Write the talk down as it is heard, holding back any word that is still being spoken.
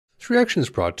reaction is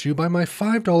brought to you by my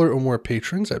 $5 or more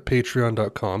patrons at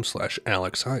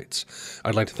patreon.com/AlexHeitz.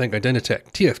 I'd like to thank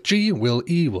Identitech, TFG, Will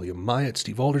E, William Myatt,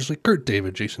 Steve Aldersley, Kurt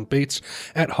David, Jason Bates,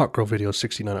 at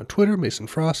HotGirlVideo69 on Twitter, Mason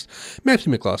Frost,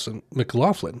 Matthew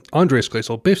McLaughlin, Andres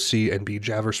Glazel, Biff C, and B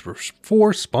Javers for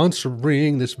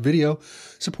sponsoring this video,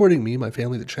 supporting me, my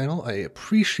family, the channel. I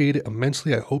appreciate it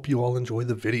immensely. I hope you all enjoy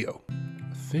the video.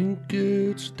 I think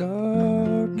it's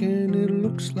dark and it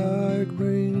looks like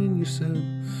rain, you said,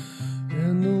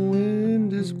 and the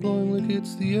wind is blowing like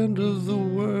it's the end of the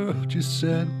world, you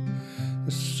said.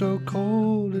 It's so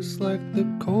cold, it's like the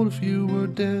cold if you were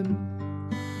dead.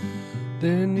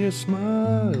 Then you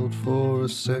smiled for a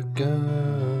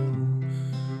second.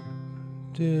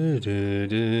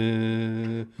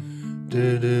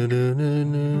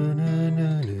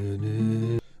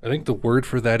 I think the word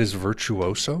for that is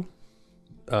virtuoso.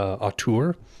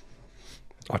 Auteur,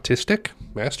 autistic,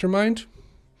 mastermind.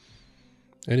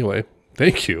 Anyway,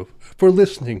 thank you for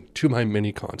listening to my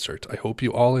mini concert. I hope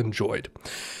you all enjoyed.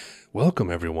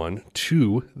 Welcome everyone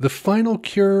to the final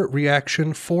Cure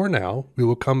reaction for now. We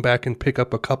will come back and pick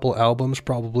up a couple albums,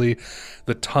 probably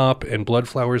The Top and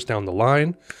Bloodflowers down the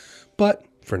line. But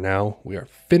for now, we are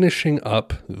finishing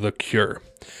up The Cure.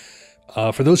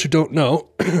 For those who don't know,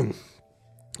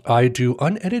 I do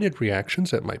unedited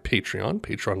reactions at my Patreon,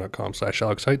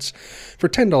 patreon.com/AlexHeitz. For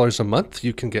 $10 a month,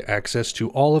 you can get access to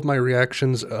all of my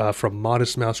reactions from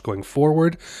Modest Mouse going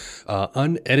forward,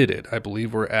 unedited. I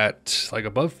believe we're at like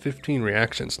above 15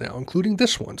 reactions now, including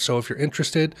this one. So if you're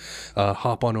interested,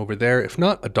 hop on over there. If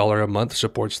not, $1 a month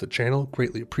supports the channel.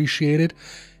 Greatly appreciated.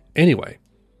 Anyway,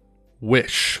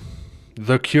 Wish,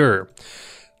 The Cure,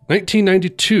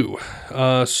 1992.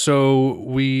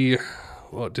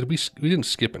 Well, we didn't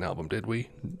skip an album, did we?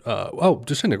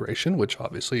 Disintegration, which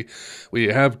obviously we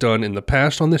have done in the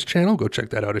past on this channel. Go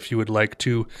check that out if you would like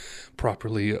to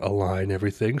properly align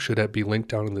everything. Should that be linked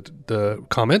down in the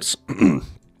comments.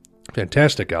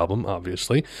 Fantastic album,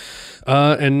 obviously.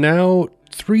 And now,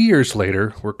 3 years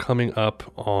later, we're coming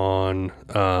up on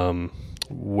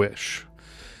Wish,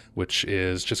 which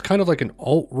is just kind of like an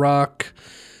alt-rock,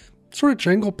 sort of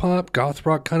jangle pop, goth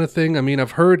rock kind of thing. I mean,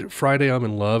 I've heard Friday I'm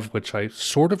in Love, which I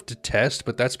sort of detest,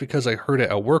 but that's because I heard it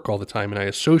at work all the time and I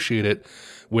associate it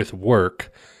with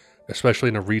work, especially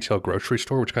in a retail grocery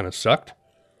store, which kind of sucked.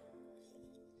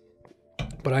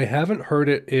 But I haven't heard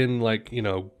it in, like, you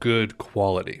know, good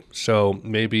quality. So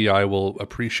maybe I will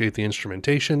appreciate the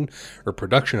instrumentation or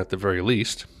production at the very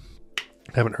least.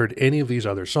 I haven't heard any of these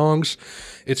other songs.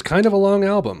 It's kind of a long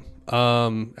album.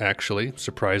 Actually,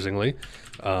 surprisingly,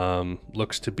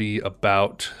 looks to be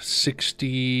about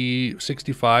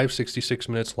 65, 66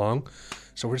 minutes long.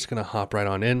 So we're just going to hop right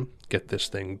on in, get this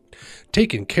thing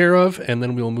taken care of, and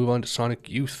then we'll move on to Sonic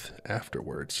Youth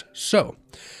afterwards. So,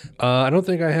 I don't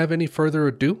think I have any further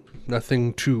ado.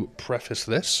 Nothing to preface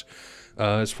this,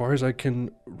 as far as I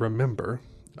can remember.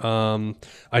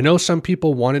 I know some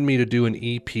people wanted me to do an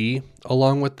EP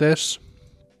along with this.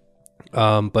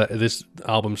 But this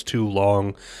album's too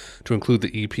long to include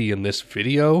the EP in this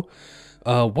video.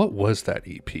 What was that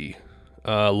EP?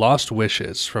 Lost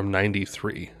Wishes from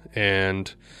 93.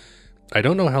 And I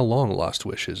don't know how long Lost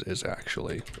Wishes is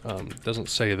actually. It doesn't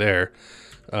say there.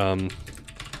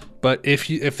 But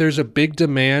if there's a big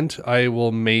demand, I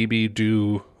will maybe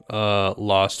do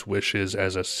Lost Wishes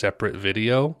as a separate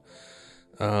video.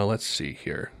 Let's see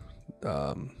here.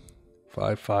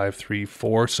 5, 5, 3,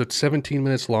 4. So it's 17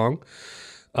 minutes long.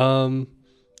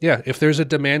 Yeah, if there's a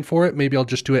demand for it, maybe I'll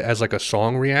just do it as like a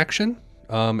song reaction,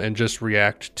 and just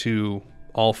react to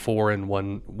all 4 in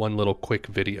one little quick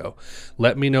video.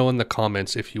 Let me know in the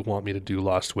comments if you want me to do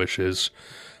Lost Wishes,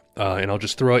 and I'll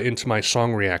just throw it into my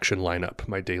song reaction lineup,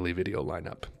 my daily video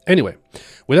lineup. Anyway,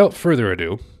 without further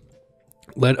ado,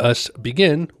 let us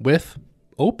begin with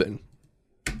Open.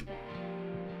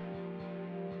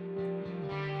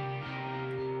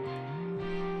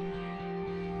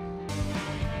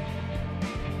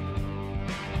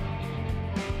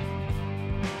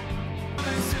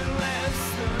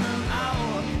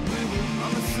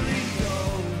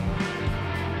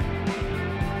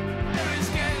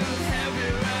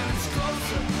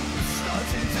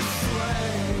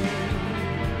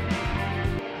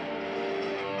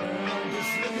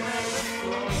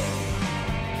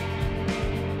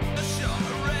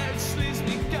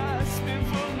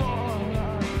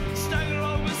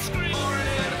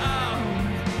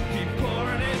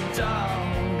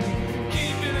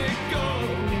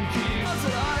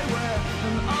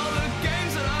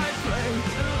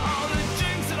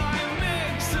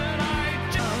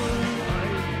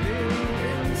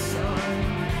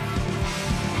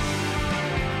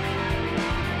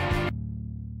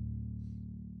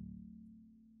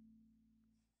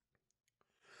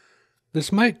 This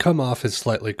might come off as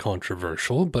slightly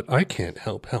controversial, but I can't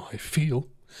help how I feel.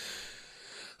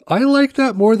 I like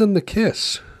that more than The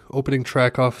Kiss, opening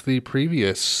track off the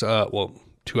previous, 2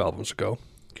 albums ago.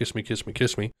 Kiss Me, Kiss Me,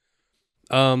 Kiss Me.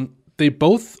 They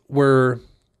both were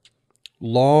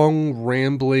long,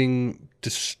 rambling,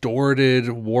 distorted,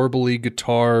 warbly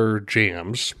guitar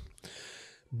jams.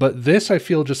 But this, I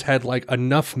feel, just had like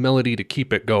enough melody to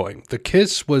keep it going. The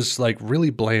Kiss was like really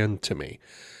bland to me.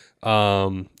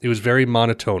 It was very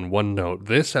monotone, one note.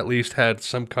 This at least had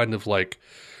some kind of like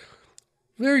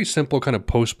very simple kind of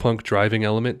post-punk driving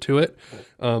element to it.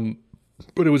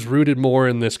 But it was rooted more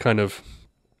in this kind of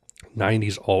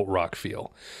 90s alt rock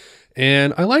feel.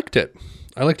 And I liked it.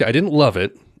 I didn't love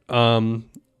it.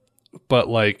 But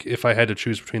like if I had to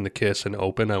choose between The Kiss and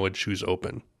Open, I would choose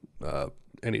Open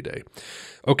any day.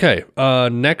 Okay,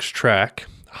 next track,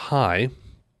 High.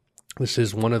 This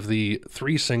is one of the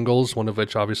 3 singles, one of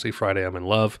which obviously Friday I'm in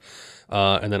Love,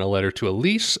 and then A Letter to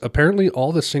Elise. Apparently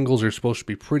all the singles are supposed to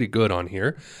be pretty good on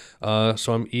here,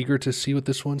 so I'm eager to see what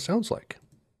this one sounds like.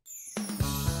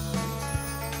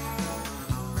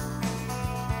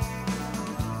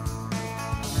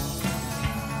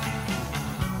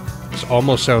 This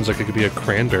almost sounds like it could be a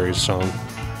Cranberries song.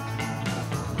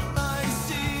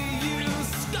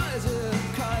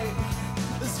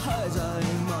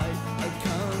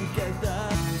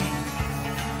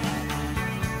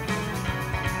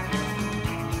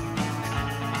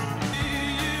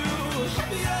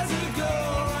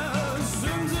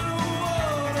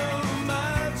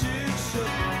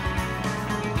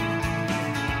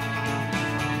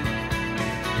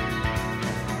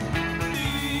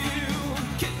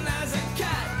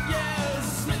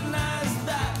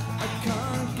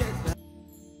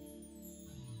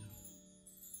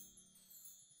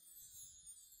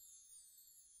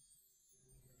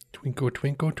 Twinkle,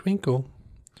 twinkle, twinkle.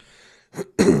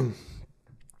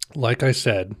 Like I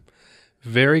said,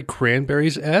 very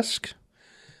Cranberries-esque.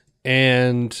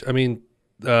 And, I mean,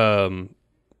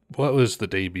 what was the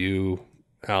debut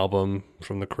album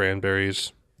from the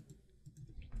Cranberries?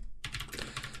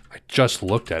 I just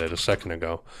looked at it a second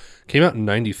ago. Came out in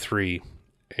 93.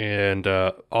 And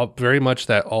very much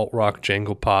that alt-rock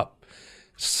jangle pop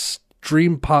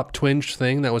dream pop twinge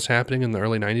thing that was happening in the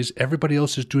early 90s. Everybody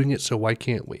else is doing it, so why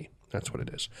can't we? That's what it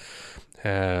is.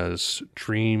 Has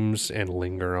Dreams and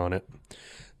Linger on it.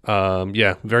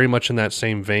 Yeah, very much in that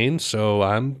same vein, so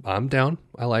I'm down.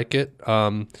 I like it.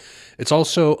 It's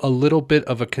also a little bit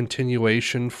of a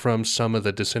continuation from some of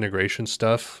the Disintegration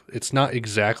stuff. It's not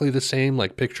exactly the same,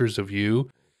 like Pictures of You,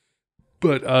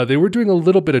 but they were doing a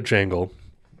little bit of jangle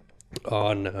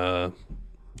on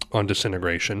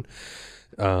Disintegration.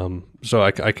 So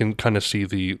I can kind of see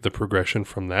the progression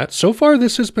from that. So far,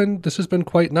 this has been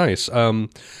quite nice.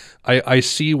 I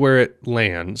see where it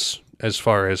lands as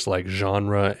far as like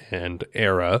genre and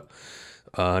era,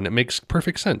 and it makes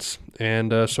perfect sense.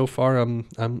 And so far,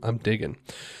 I'm digging.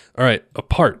 All right,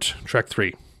 Apart, track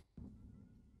 3.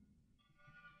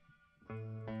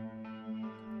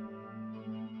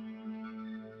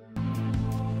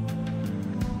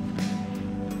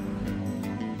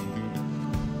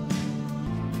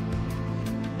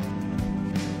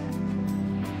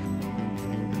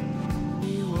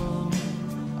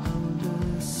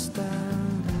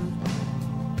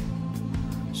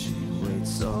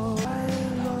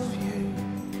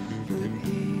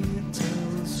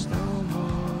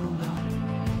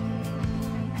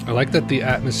 I like that the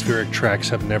atmospheric tracks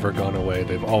have never gone away.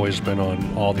 They've always been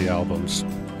on all the albums.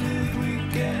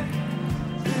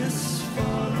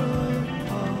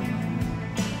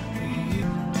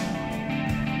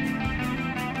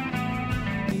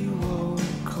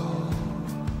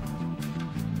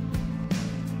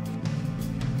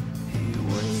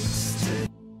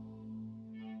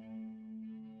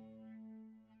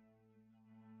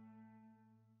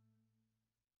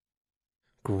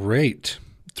 Great.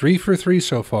 3 for 3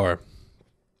 so far.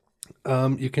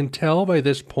 You can tell by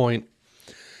this point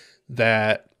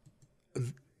that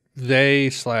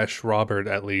Robert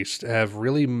at least have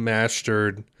really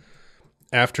mastered,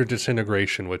 after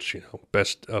Disintegration, which,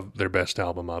 best of their best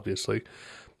album, obviously,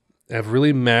 have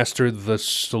really mastered the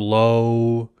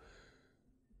slow,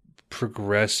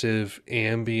 progressive,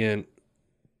 ambient,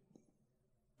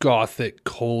 gothic,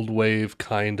 cold wave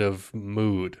kind of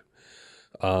mood.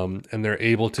 And they're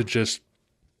able to just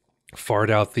fart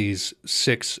out these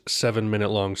 6-7 minute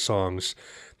long songs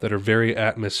that are very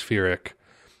atmospheric,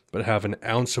 but have an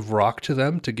ounce of rock to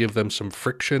them to give them some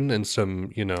friction and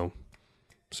some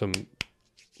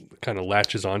kind of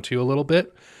latches onto you a little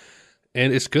bit.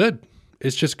 And it's good.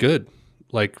 It's just good.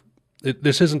 Like,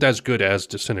 this isn't as good as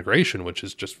Disintegration, which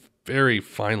is just very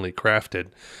finely crafted.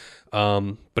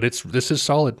 But this is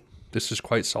solid. This is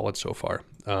quite solid so far.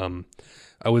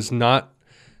 I was not,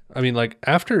 I mean, like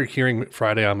after hearing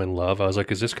Friday I'm in Love, I was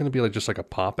like, is this going to be like just like a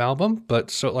pop album?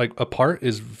 But so like Apart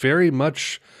is very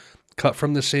much cut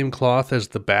from the same cloth as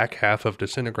the back half of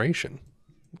Disintegration.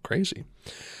 Crazy.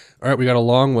 All right, we got a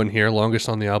long one here, longest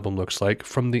on the album looks like.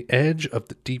 From the Edge of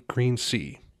the Deep Green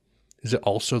Sea. Is it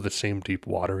also the same deep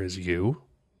water as you?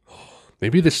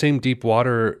 Maybe the same deep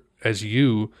water as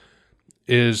you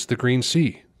is the Green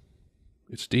Sea.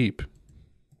 It's deep.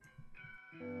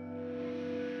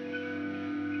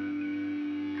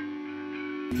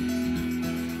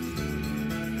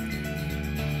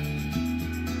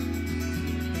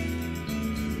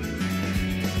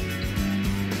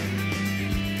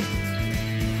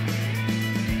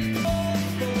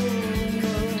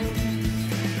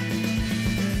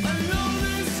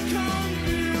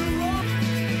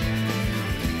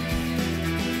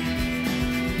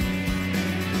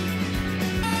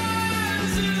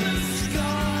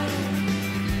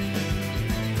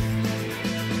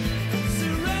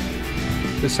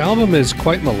 This album is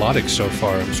quite melodic so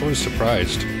far. I'm sort of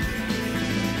surprised.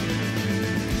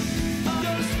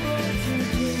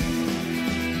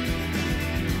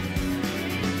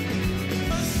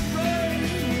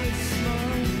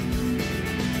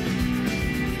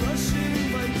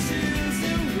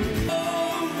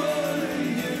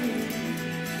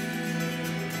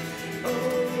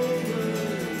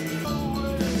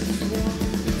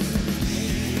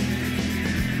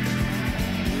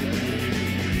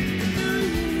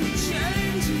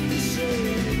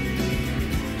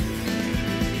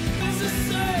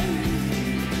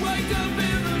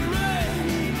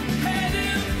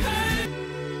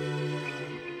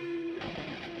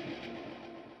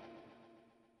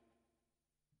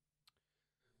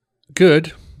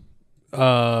 Good.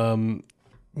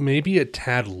 Maybe a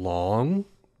tad long,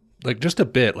 like just a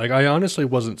bit. Like I honestly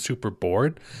wasn't super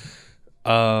bored.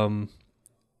 Maybe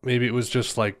it was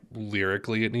just like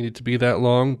lyrically it needed to be that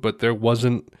long, but there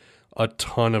wasn't a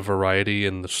ton of variety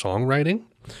in the songwriting.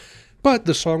 But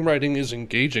the songwriting is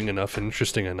engaging enough and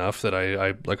interesting enough that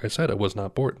I like I said, I was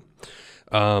not bored.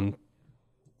 I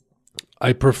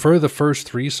prefer the first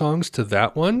 3 songs to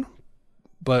that one,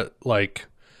 but like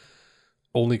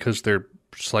only because they're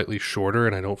slightly shorter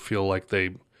and I don't feel like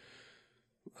they,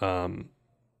 I don't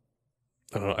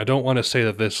know, I don't want to say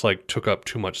that this like took up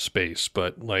too much space,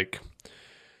 but like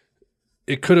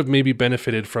it could have maybe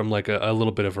benefited from like a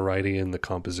little bit of variety in the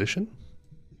composition,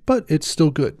 but it's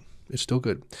still good. It's still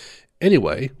good.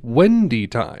 Anyway, Wendy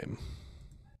Time.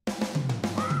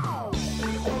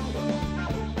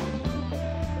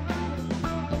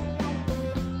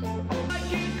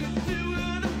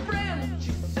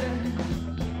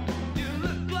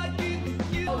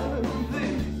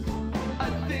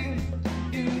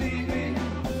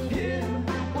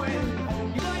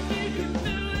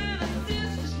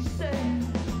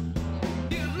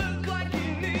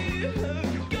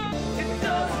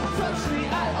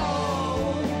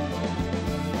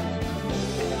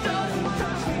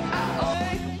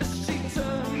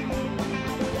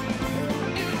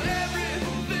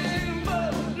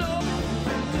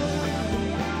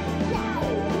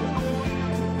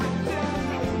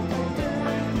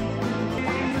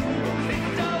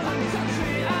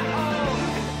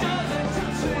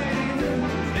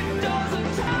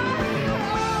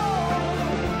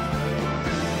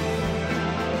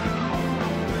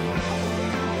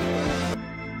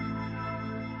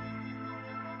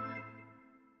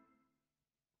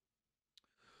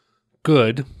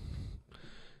 Good.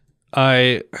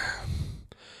 I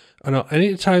don't know,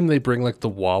 anytime they bring like the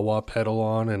wah-wah pedal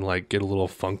on and like get a little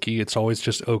funky, it's always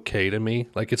just okay to me.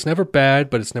 Like it's never bad,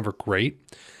 but it's never great.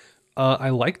 I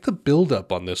like the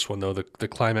build-up on this one though. The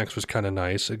climax was kind of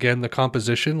nice. Again, the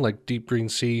composition, like Deep Green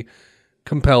Sea,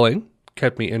 compelling,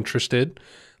 kept me interested.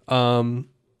 When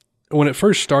it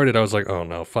first started, I was like, oh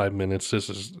no, 5 minutes, this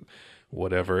is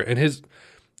whatever. And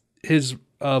his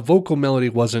vocal melody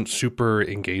wasn't super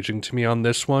engaging to me on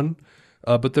this one,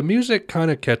 but the music kind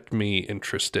of kept me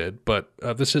interested. But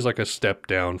this is like a step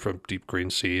down from Deep Green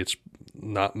Sea. It's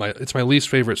my least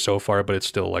favorite so far, but it's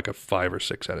still like a 5 or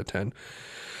 6 out of 10.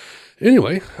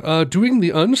 Anyway, doing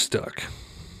the Unstuck.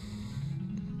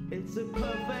 It's a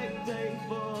perfect day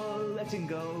for letting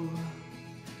go,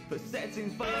 for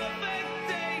setting perfect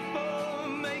day for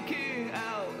making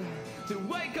out, to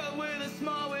wake up with a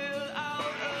smile without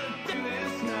a do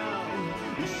this now.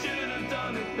 You should have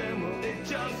done it then, well it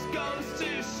just goes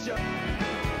to show.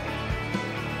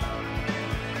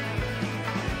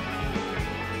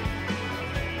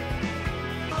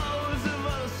 Loads of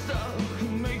other stuff.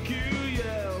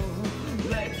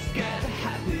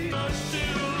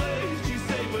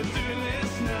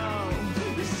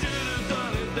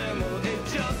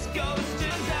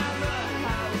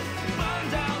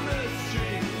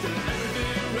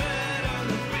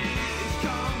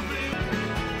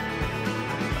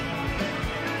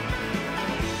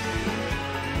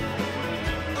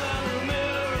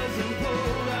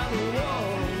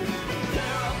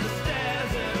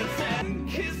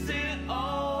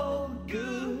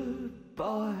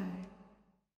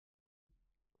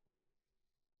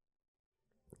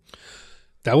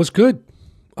 That was good.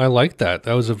 I like that.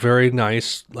 That was a very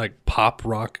nice, like, pop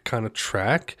rock kind of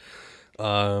track.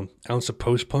 Ounce of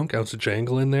post punk, ounce of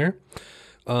jangle in there.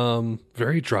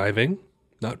 Very driving.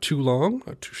 Not too long,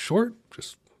 not too short.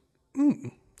 Just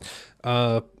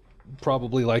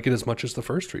probably like it as much as the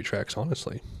first three tracks,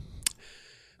 honestly.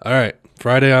 All right,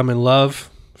 Friday I'm in Love.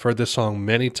 I've heard this song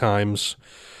many times.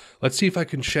 Let's see if I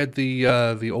can shed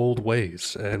the old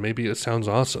ways, and maybe it sounds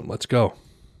awesome. Let's go.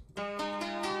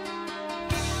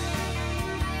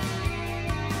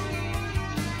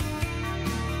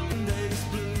 Monday's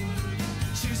blue,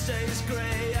 Tuesday's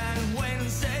grey, and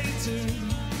Wednesday too.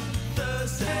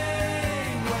 Thursday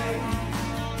wait,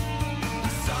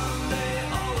 Sunday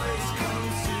always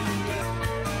comes too late.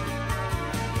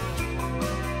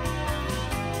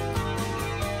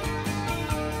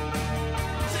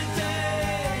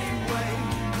 Today wait,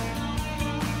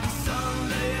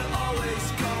 Sunday always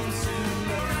comes too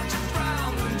late. Wrap your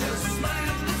frown and just light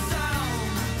up the sound.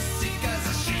 Seek as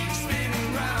a sheep spinning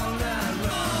round and round.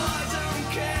 Oh, I don't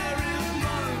care if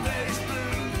Monday's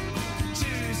blue,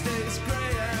 Tuesday's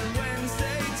grey, and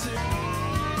Wednesday too.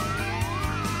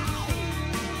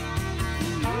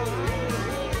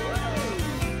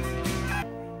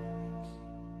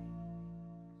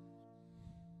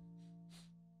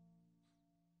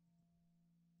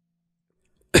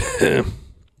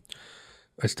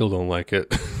 I still don't like it.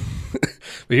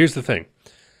 But here's the thing.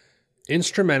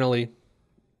 Instrumentally,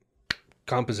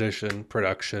 composition,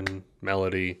 production,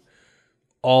 melody,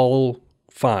 all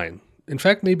fine. In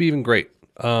fact, maybe even great.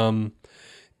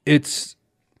 It's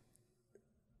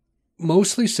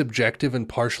mostly subjective and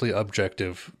partially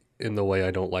objective in the way I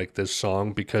don't like this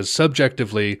song, because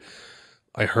subjectively,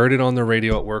 I heard it on the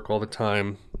radio at work all the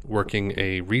time, working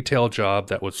a retail job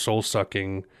that was soul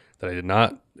sucking, that I did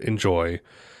not enjoy.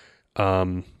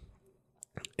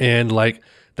 And like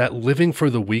that living for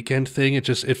the weekend thing, it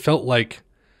felt like,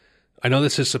 I know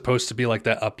this is supposed to be like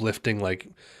that uplifting, like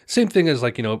same thing as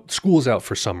like, school's out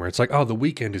for summer. It's like, oh, the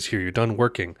weekend is here. You're done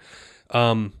working.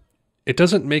 It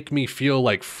doesn't make me feel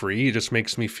like free. It just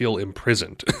makes me feel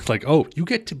imprisoned. Like, oh, you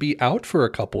get to be out for a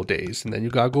couple days and then you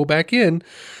got to go back in.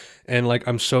 And like,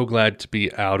 I'm so glad to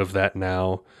be out of that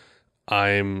now.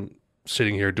 I'm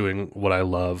sitting here doing what I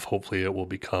love. Hopefully it will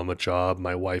become a job.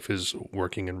 My wife is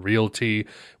working in realty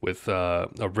with a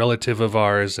relative of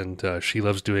ours, and she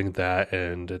loves doing that.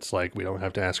 And it's like, we don't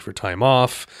have to ask for time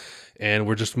off, and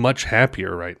we're just much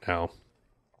happier right now.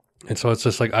 And so it's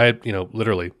just like,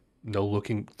 literally no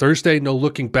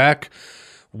looking back,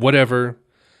 whatever.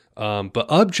 But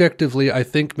objectively, I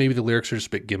think maybe the lyrics are just a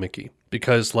bit gimmicky,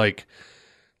 because like,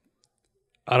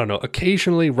 I don't know,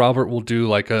 occasionally Robert will do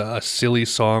like a silly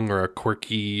song or a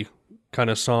quirky kind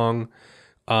of song.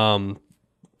 But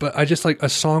I just like a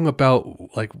song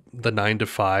about like the 9 to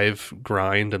 5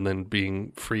 grind and then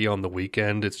being free on the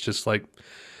weekend. It's just like,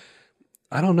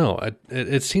 I don't know.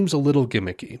 It seems a little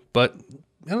gimmicky, but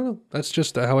I don't know. That's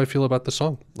just how I feel about the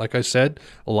song. Like I said,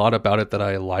 a lot about it that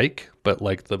I like, but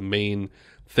like the main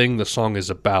thing the song is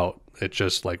about, it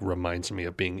just like reminds me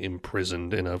of being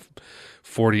imprisoned in a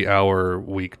 40-hour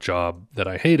week job that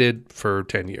I hated for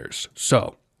 10 years.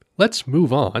 So let's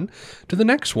move on to the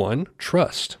next one,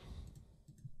 Trust.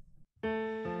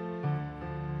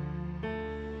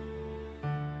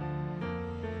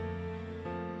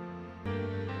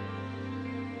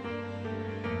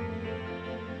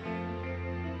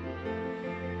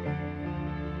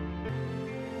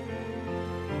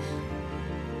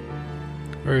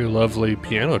 Very lovely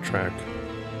piano track.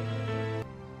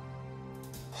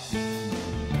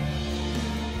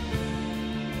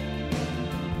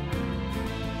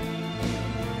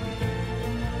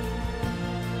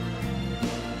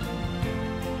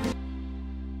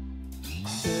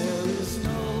 There is no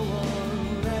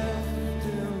one left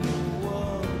in the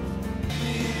world.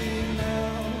 Me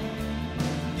now,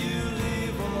 you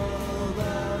leave all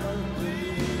that we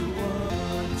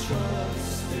want.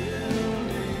 Trust in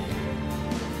me.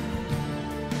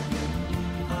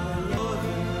 I love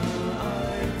you, I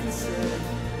can say,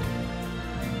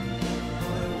 I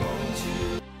want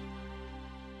you.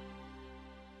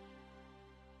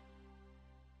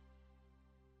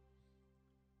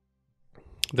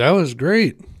 That was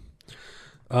great.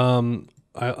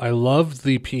 I loved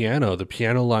the piano. The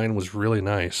piano line was really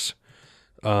nice.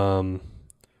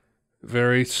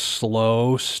 Very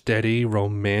slow, steady,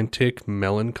 romantic,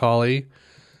 melancholy.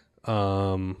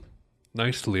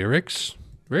 Nice lyrics.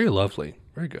 Very lovely.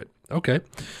 Very good. Okay.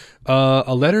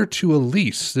 A Letter to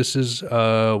Elise. This is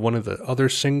one of the other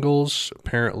singles.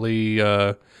 Apparently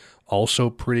also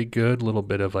pretty good. A little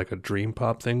bit of like a dream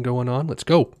pop thing going on. Let's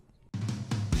go.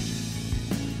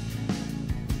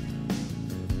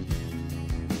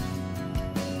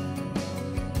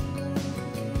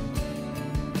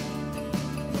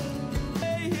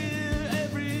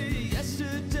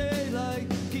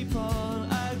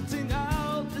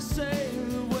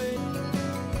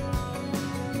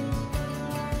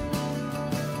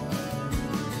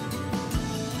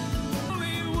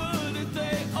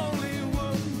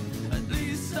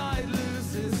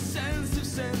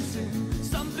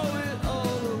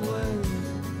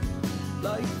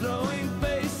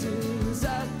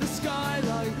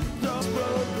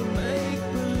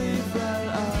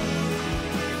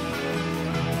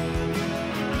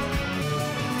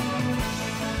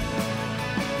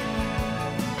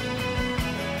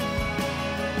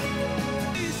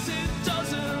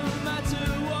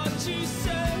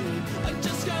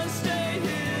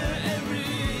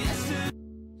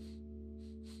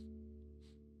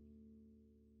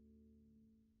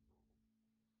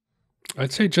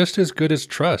 I'd say just as good as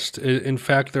Trust. In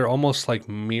fact, they're almost like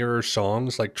mirror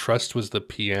songs. Like Trust was the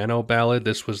piano ballad.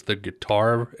 This was the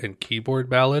guitar and keyboard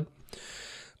ballad.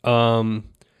 Um,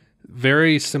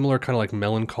 Very similar, kind of like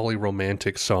melancholy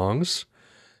romantic songs.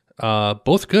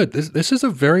 Both good. This is a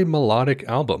very melodic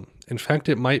album. In fact,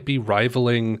 it might be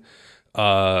rivaling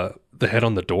The Head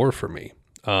on the Door for me.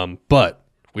 But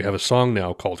we have a song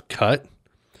now called Cut.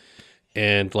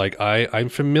 And like I'm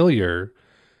familiar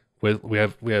with we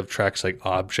have tracks like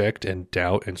Object and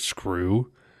Doubt and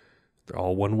Screw. They're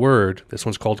all one word. This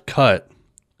one's called Cut.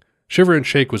 Shiver and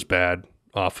Shake was bad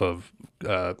off of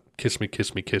Kiss Me,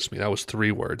 Kiss Me, Kiss Me. That was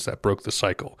 3 words. That broke the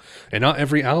cycle. And not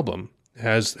every album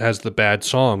has the bad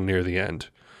song near the end.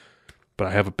 But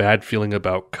I have a bad feeling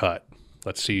about Cut.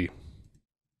 Let's see.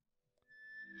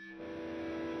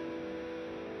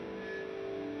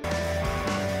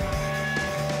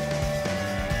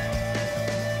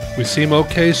 We seem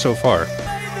okay so far.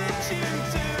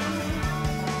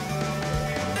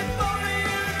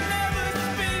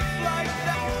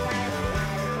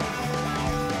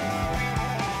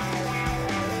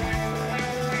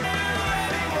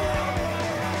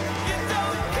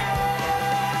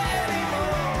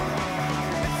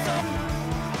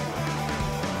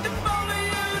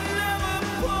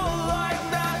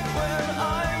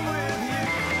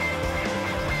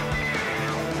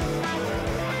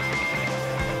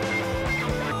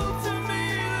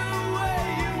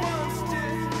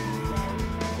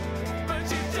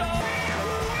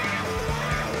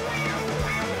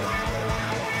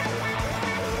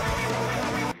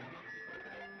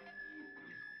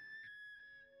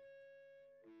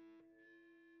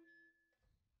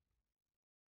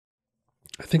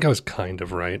 I think I was kind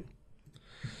of right.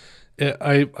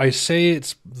 I say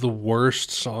it's the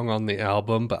worst song on the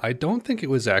album, but I don't think it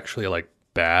was actually like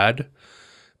bad.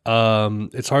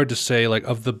 It's hard to say, like,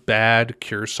 of the bad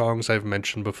Cure songs I've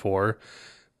mentioned before,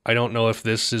 I don't know if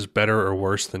this is better or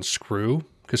worse than Screw,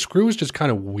 because Screw was just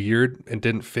kind of weird and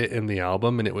didn't fit in the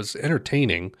album, and it was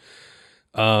entertaining.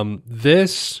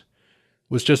 This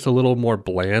was just a little more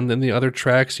bland than the other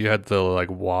tracks. You had the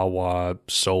like wah wah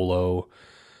solo.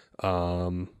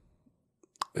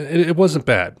 It wasn't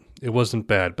bad. It wasn't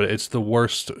bad, but it's the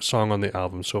worst song on the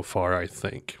album so far, I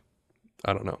think.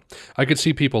 I don't know. I could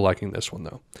see people liking this one,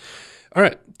 though. All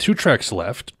right, 2 tracks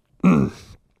left.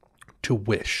 To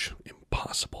Wish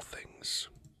Impossible Things.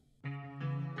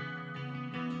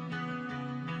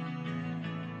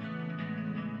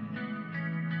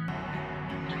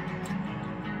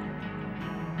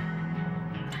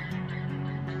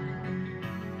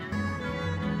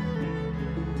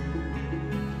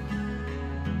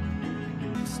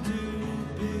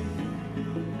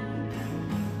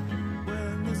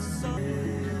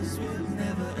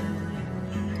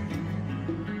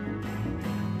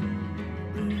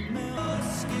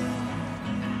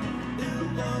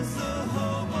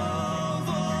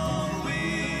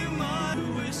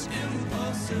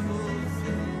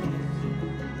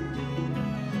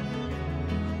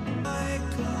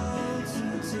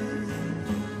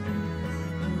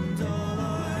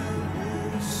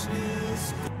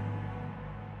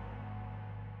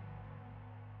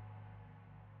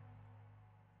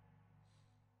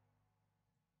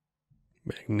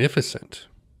 Magnificent.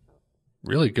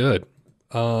 Really good.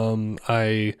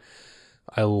 I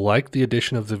like the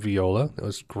addition of the viola. That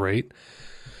was great.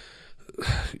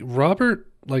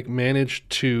 Robert like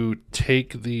managed to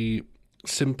take the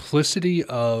simplicity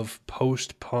of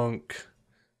post-punk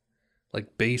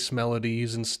like bass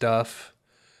melodies and stuff.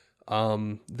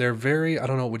 They're very, I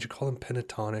don't know, would you call them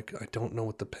pentatonic? I don't know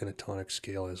what the pentatonic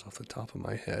scale is off the top of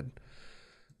my head.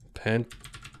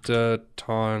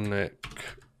 Pentatonic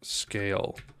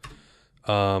scale.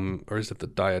 Or is it the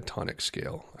diatonic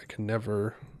scale? I can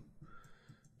never.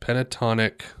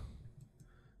 Pentatonic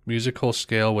musical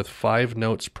scale with 5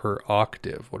 notes per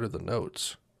octave. What are the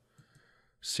notes?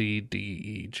 C, D,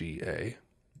 E, G, A.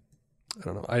 I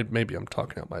don't know. Maybe I'm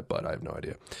talking out my butt. I have no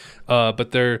idea.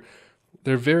 But they're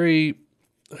very.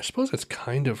 I suppose that's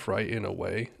kind of right in a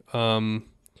way. I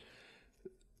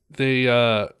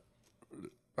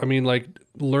mean, like,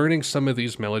 learning some of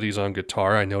these melodies on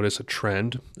guitar, I notice a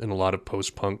trend in a lot of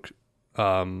post-punk,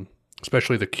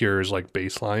 especially the Cure's, like,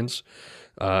 bass lines,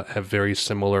 have very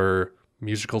similar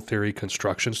musical theory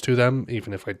constructions to them,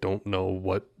 even if I don't know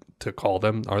what to call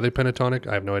them. Are they pentatonic?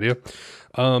 I have no idea.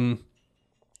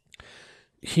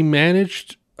 He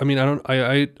managed, I mean,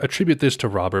 I attribute this to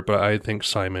Robert, but I think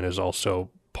Simon is also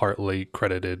partly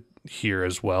credited here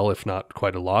as well, if not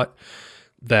quite a lot,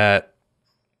 that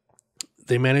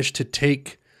they managed to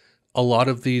take a lot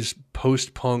of these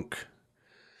post-punk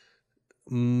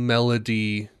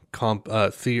melody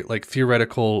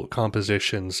theoretical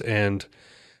compositions and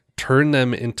turn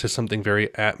them into something very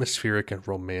atmospheric and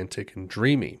romantic and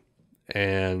dreamy.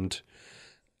 And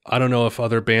I don't know if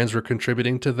other bands were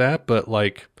contributing to that, but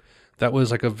like that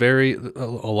was like a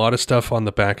lot of stuff on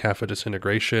the back half of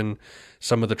Disintegration.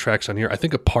 Some of the tracks on here, I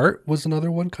think Apart was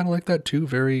another one kind of like that too.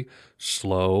 Very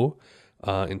slow,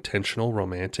 intentional,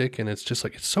 romantic. And it's just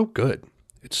like, it's so good.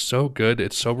 It's so good.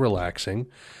 It's so relaxing.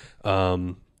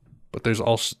 But there's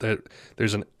also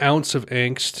there's an ounce of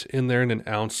angst in there and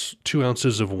 2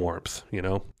 ounces of warmth, you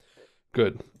know?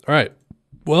 Good. All right.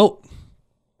 Well,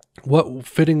 what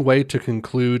fitting way to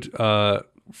conclude,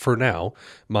 for now,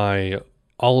 my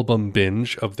album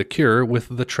binge of The Cure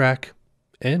with the track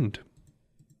End.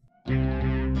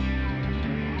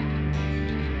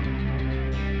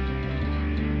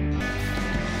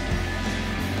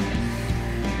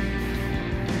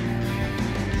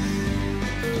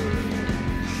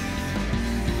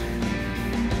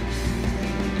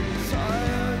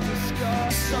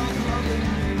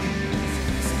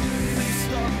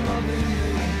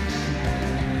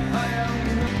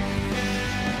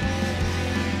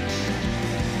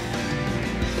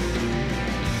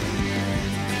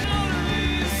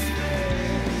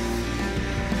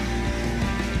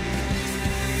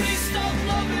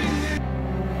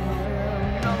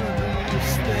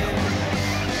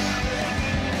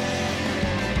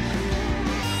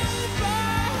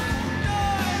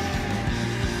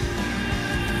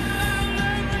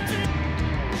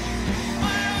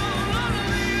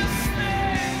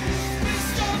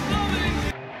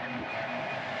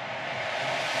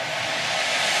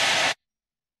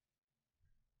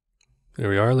 There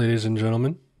we are, ladies and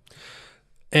gentlemen.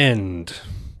 End.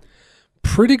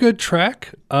 Pretty good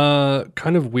track.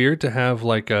 Kind of weird to have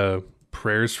like a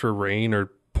Prayers for Rain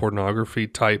or pornography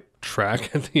type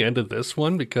track at the end of this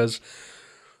one, because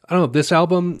I don't know, this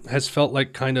album has felt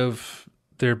like kind of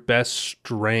their best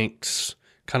strengths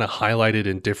kind of highlighted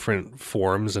in different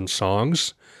forms and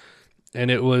songs. And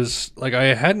it was like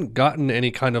I hadn't gotten any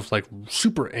kind of like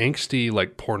super angsty,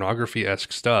 like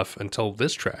pornography-esque stuff until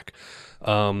this track.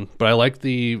 But I like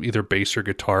the either bass or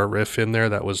guitar riff in there.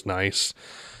 That was nice.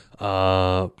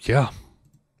 Yeah.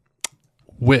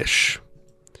 Wish.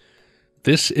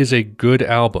 This is a good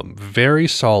album. Very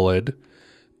solid.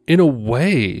 In a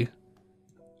way,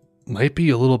 might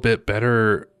be a little bit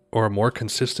better or more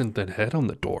consistent than Head on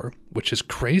the Door, which is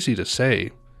crazy to say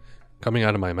coming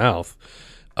out of my mouth.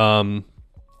 Cut,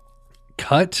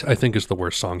 I think, is the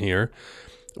worst song here.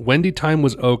 Wendy Time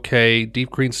was okay. Deep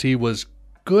Green Sea was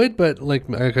good, but like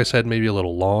I said, maybe a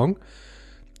little long.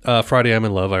 Friday I'm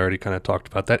in Love, I already kind of talked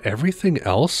about that. Everything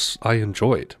else I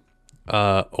enjoyed.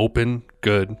 Open,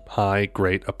 good. High,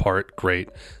 great. Apart, great.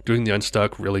 Doing the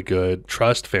Unstuck, really good.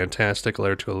 Trust, fantastic.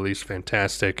 Letter to Elise,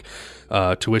 fantastic.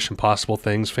 To Wish Impossible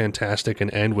Things, fantastic.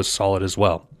 And End was solid as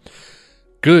well.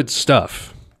 Good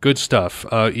stuff. Good stuff.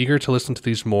 Eager to listen to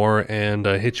these more and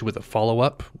hit you with a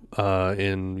follow-up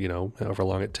in, however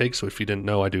long it takes. So if you didn't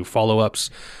know, I do follow-ups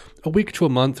a week to a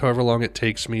month, however long it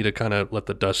takes me to kind of let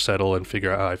the dust settle and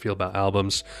figure out how I feel about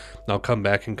albums. And I'll come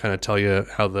back and kind of tell you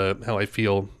how I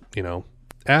feel,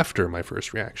 after my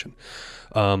first reaction.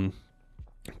 But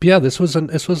yeah, this was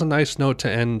a nice note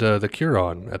to end The Cure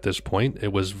on at this point.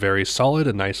 It was very solid,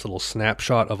 a nice little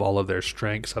snapshot of all of their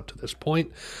strengths up to this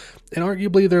point, and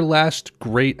arguably their last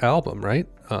great album, right?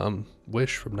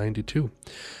 Wish from '92.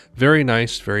 Very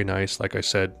nice, very nice. Like I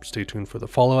said, stay tuned for the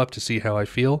follow-up to see how I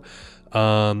feel.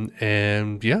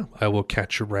 And yeah, I will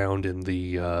catch you around in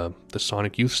the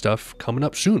Sonic Youth stuff coming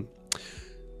up soon.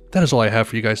 That is all I have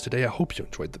for you guys today. I hope you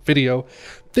enjoyed the video.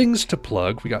 Things to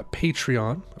plug. We got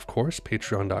Patreon, of course,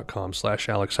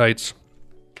 patreon.com/AlexHeitz.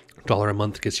 $1 a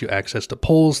month gets you access to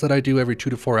polls that I do every 2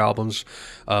 to 4 albums,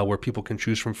 where people can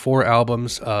choose from 4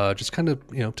 albums, just kind of,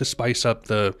 to spice up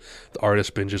the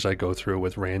artist binges I go through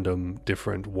with random,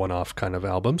 different, one-off kind of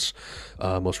albums.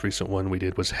 Most recent one we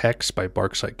did was Hex by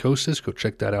Bark Psychosis. Go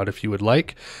check that out if you would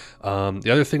like.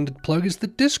 The other thing to plug is the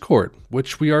Discord,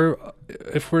 which we are,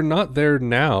 if we're not there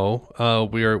now,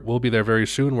 we'll be there very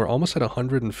soon. We're almost at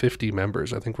 150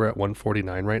 members. I think we're at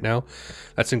 149 right now.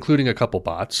 That's including a couple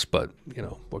bots, but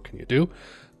what can you do?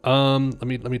 Let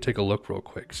me take a look real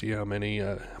quick. See how many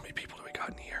people do we got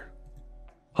in here?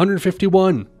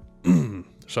 151.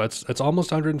 So it's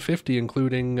almost 150,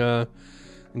 including the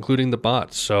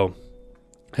bots. So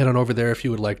head on over there if you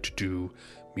would like to do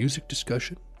music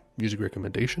discussion, music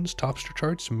recommendations, topster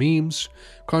charts, memes,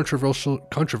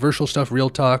 controversial stuff, real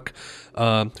talk.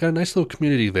 Got a nice little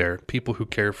community there. People who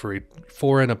care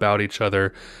for and about each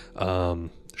other.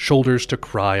 Shoulders to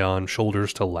cry on,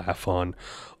 shoulders to laugh on,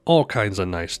 all kinds of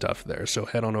nice stuff there. So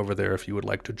head on over there if you would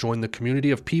like to join the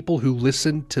community of people who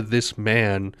listen to this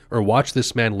man or watch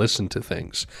this man listen to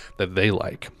things that they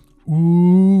like.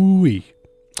 Ooh-wee.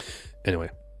 Anyway,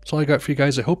 that's all I got for you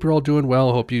guys. I hope you're all doing well.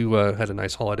 I hope you had a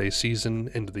nice holiday season.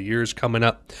 End of the year's coming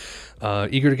up.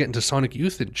 Eager to get into Sonic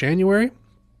Youth in January.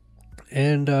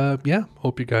 And yeah,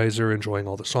 hope you guys are enjoying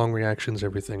all the song reactions,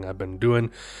 everything I've been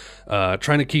doing.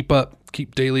 Trying to keep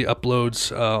daily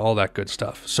uploads, all that good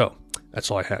stuff. So that's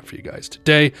all I have for you guys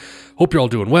today. Hope you're all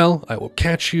doing well. I will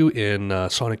catch you in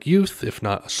Sonic Youth, if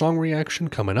not a song reaction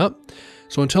coming up.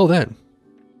 So until then,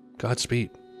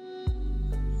 Godspeed.